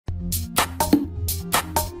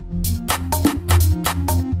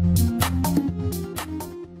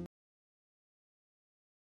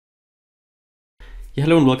Yeah,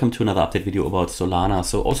 hello and welcome to another update video about Solana.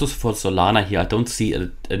 So also for Solana here, I don't see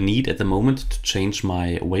a need at the moment to change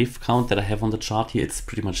my wave count that I have on the chart here. It's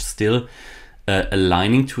pretty much still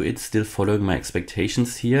aligning to it, still following my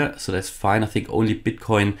expectations here. So that's fine. I think only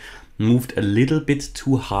Bitcoin moved a little bit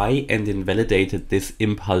too high and invalidated this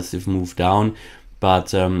impulsive move down.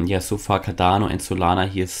 But yeah, so far Cardano and Solana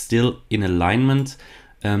here still in alignment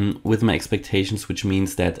with my expectations, which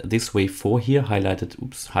means that this wave 4 here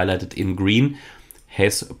highlighted in green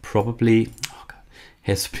has probably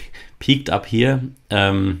peaked up here.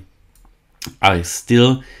 I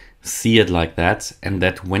still see it like that, and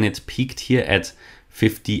that when it peaked here at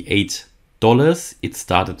 $58, it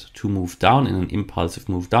started to move down in an impulsive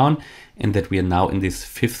move down, and that we are now in this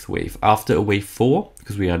fifth wave after a wave 4,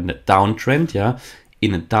 because we are in a downtrend. Yeah,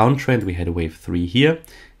 in a downtrend we had a wave 3 here,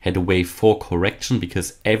 had a wave 4 correction,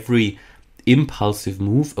 because every impulsive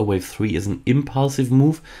move, a wave 3 is an impulsive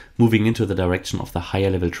move moving into the direction of the higher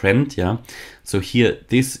level trend. Yeah, so here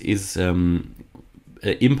this is an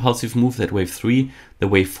impulsive move, that wave 3. The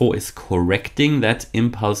wave 4 is correcting that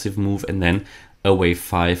impulsive move, and then a wave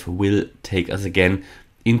 5 will take us again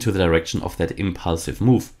into the direction of that impulsive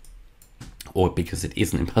move, or because it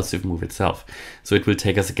is an impulsive move itself, so it will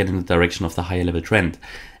take us again in the direction of the higher level trend.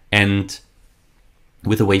 And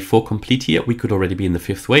with a wave 4 complete here, we could already be in the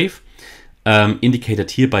fifth wave, indicated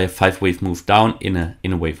here by a 5-wave move down in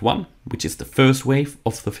a wave 1, which is the first wave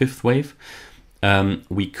of the fifth wave.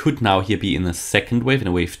 We could now here be in a second wave, in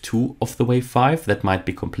a wave 2 of the wave 5. That might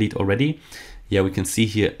be complete already. Yeah, we can see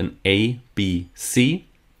here an A, B, C,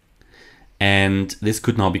 and this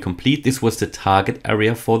could now be complete. This was the target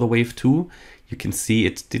area for the wave 2. You can see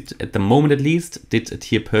it did, at the moment at least, did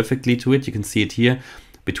adhere perfectly to it. You can see it here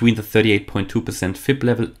between the 38.2% fib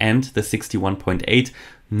level and the 61.8.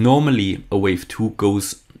 Normally a wave 2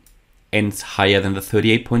 ends higher than the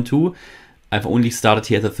 38.2. I've only started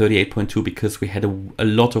here at the 38.2 because we had a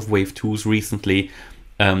lot of wave 2s recently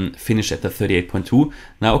finish at the 38.2.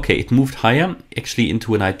 Now, okay, it moved higher, actually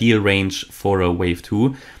into an ideal range for a wave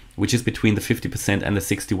 2, which is between the 50% and the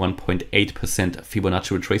 61.8%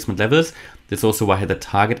 Fibonacci retracement levels. That's also why I had the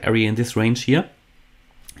target area in this range here.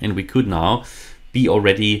 And we could now be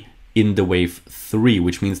already in the wave 3,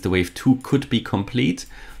 which means the wave 2 could be complete,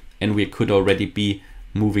 and we could already be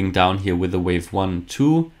moving down here with the wave 1,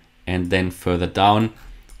 2, and then further down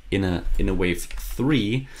in a wave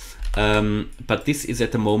 3. But this is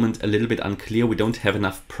at the moment a little bit unclear. We don't have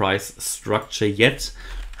enough price structure yet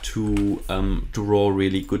to draw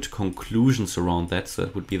really good conclusions around that. So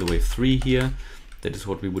that would be the wave 3 here. That is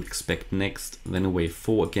what we would expect next. Then a wave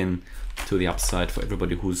 4 again to the upside for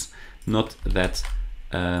everybody who's not that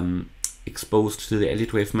exposed to the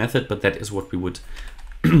Elliott wave method, but that is what we would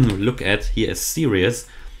look at here, a series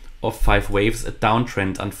of 5 waves, a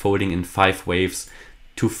downtrend unfolding in 5 waves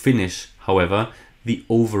to finish, however, the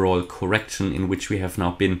overall correction in which we have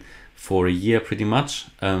now been for a year pretty much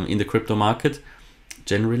in the crypto market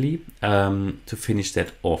generally, to finish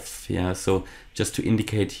that off. Yeah, so just to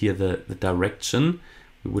indicate here the direction,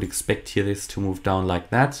 we would expect here this to move down like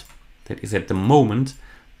that. That is at the moment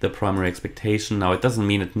the primary expectation. Now, it doesn't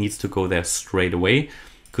mean it needs to go there straight away,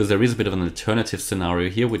 because there is a bit of an alternative scenario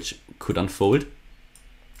here which could unfold,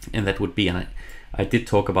 and that would be, and I did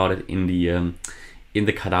talk about it in the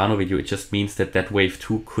Cardano video, it just means that that wave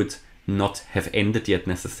 2 could not have ended yet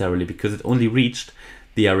necessarily, because it only reached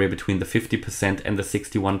the area between the 50% and the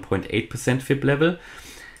 61.8% fib level.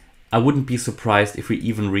 I wouldn't be surprised if we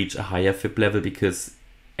even reach a higher fib level, because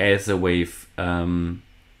as a wave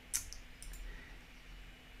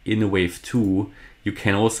in a wave 2, you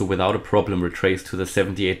can also without a problem retrace to the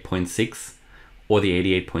 78.6 or the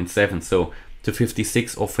 88.7, so to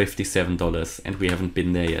 $56 or $57, and we haven't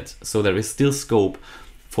been there yet. So there is still scope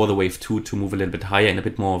for the wave 2 to move a little bit higher in a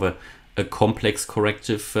bit more of a complex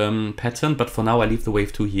corrective pattern. But for now I leave the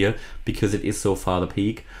wave 2 here because it is so far the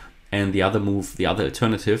peak, and the other move, the other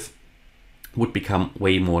alternative, would become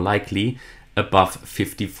way more likely above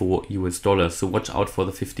 $54. So watch out for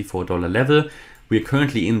the $54 level. We are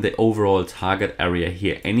currently in the overall target area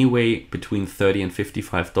here anyway, between $30 and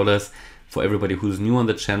 $55. For everybody who's new on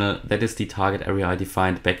the channel, that is the target area I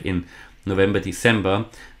defined back in November, December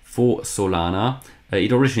for Solana.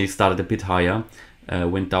 It originally started a bit higher,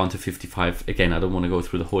 went down to 55. Again, I don't want to go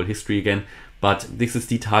through the whole history again, but this is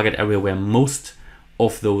the target area where most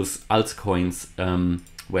of those altcoins,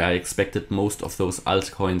 where I expected most of those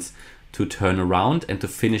altcoins to turn around and to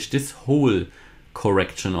finish this whole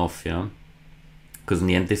correction off. Yeah, because in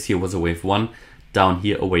the end this here was a wave 1, down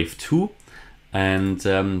here a wave 2, and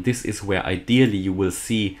this is where ideally you will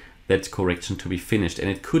see that correction to be finished. And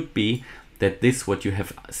it could be that this, what you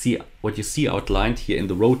see outlined here in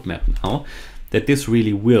the roadmap now, that this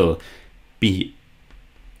really will be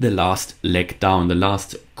the last leg down, the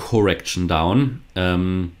last correction down,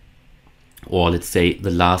 or let's say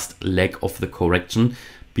the last leg of the correction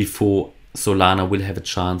before Solana will have a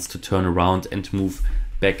chance to turn around and move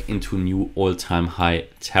back into new all-time high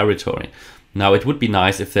territory. Now, it would be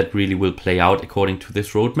nice if that really will play out according to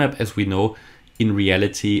this roadmap. As we know, in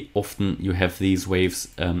reality, often you have these waves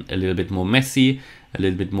a little bit more messy, a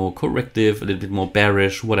little bit more corrective, a little bit more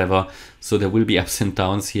bearish, whatever. So there will be ups and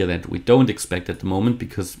downs here that we don't expect at the moment,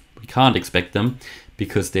 because we can't expect them,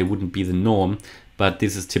 because they wouldn't be the norm. But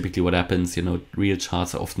this is typically what happens. You know, real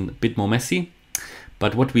charts are often a bit more messy.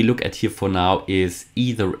 But what we look at here for now is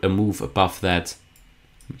either a move above that,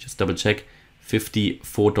 let me just double check,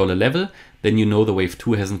 $54 level. Then you know the wave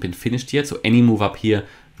 2 hasn't been finished yet. So any move up here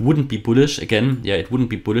wouldn't be bullish. Again, yeah, it wouldn't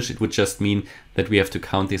be bullish. It would just mean that we have to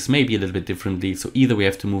count this maybe a little bit differently. So either we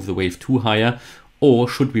have to move the wave 2 higher, or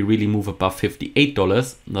should we really move above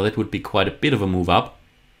 $58? Now that would be quite a bit of a move up.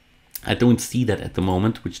 I don't see that at the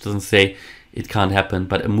moment, which doesn't say it can't happen,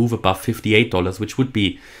 but a move above $58, which would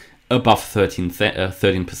be above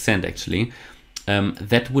 13% actually,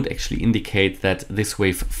 that would actually indicate that this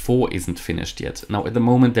wave 4 isn't finished yet. Now at the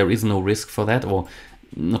moment there is no risk for that, or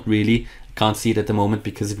not really. Can't see it at the moment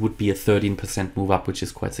because it would be a 13% move up, which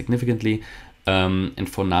is quite significantly. And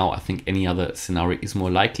for now, I think any other scenario is more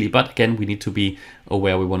likely. But again, we need to be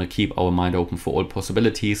aware. We want to keep our mind open for all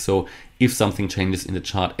possibilities. So if something changes in the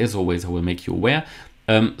chart, as always, I will make you aware.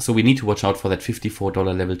 So we need to watch out for that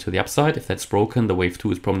 $54 level to the upside. If that's broken, the wave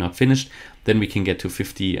 2 is probably not finished. Then we can get to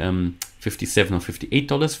 $57 or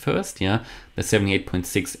 $58 first. Yeah, the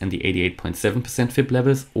 78.6 and the 88.7% fib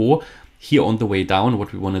levels. Or here on the way down,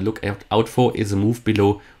 what we want to look out for is a move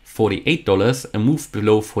below $48. A move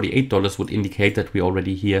below $48 would indicate that we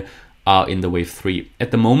already here are in the wave 3.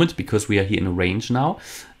 At the moment, because we are here in a range now,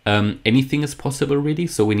 anything is possible really.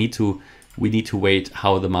 So we need to wait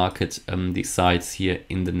how the market decides here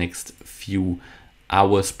in the next few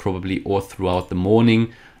hours probably, or throughout the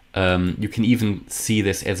morning. You can even see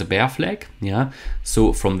this as a bear flag. Yeah.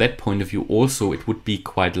 So from that point of view also, it would be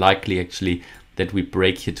quite likely actually that we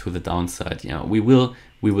break here to the downside. Yeah, we will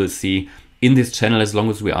see in this channel. As long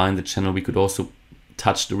as we are in the channel, we could also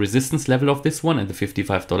touch the resistance level of this one at the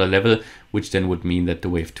 $55 level, which then would mean that the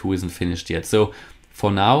wave 2 isn't finished yet. So for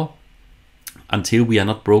now, until we are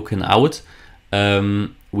not broken out,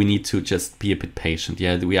 we need to just be a bit patient.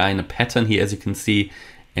 Yeah, we are in a pattern here, as you can see,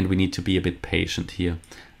 and we need to be a bit patient here,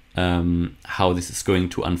 how this is going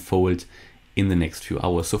to unfold in the next few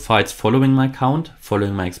hours. So far, it's following my count,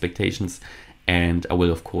 following my expectations, and I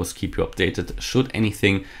will, of course, keep you updated should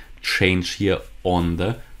anything change here on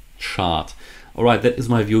the chart. All right, that is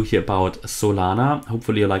my view here about Solana.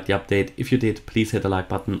 Hopefully you liked the update. If you did, please hit the like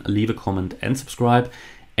button, leave a comment and subscribe.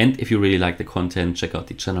 And if you really like the content, check out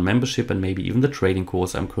the channel membership and maybe even the trading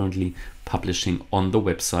course I'm currently publishing on the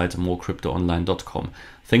website morecryptoonline.com.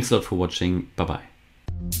 Thanks a lot for watching. Bye-bye.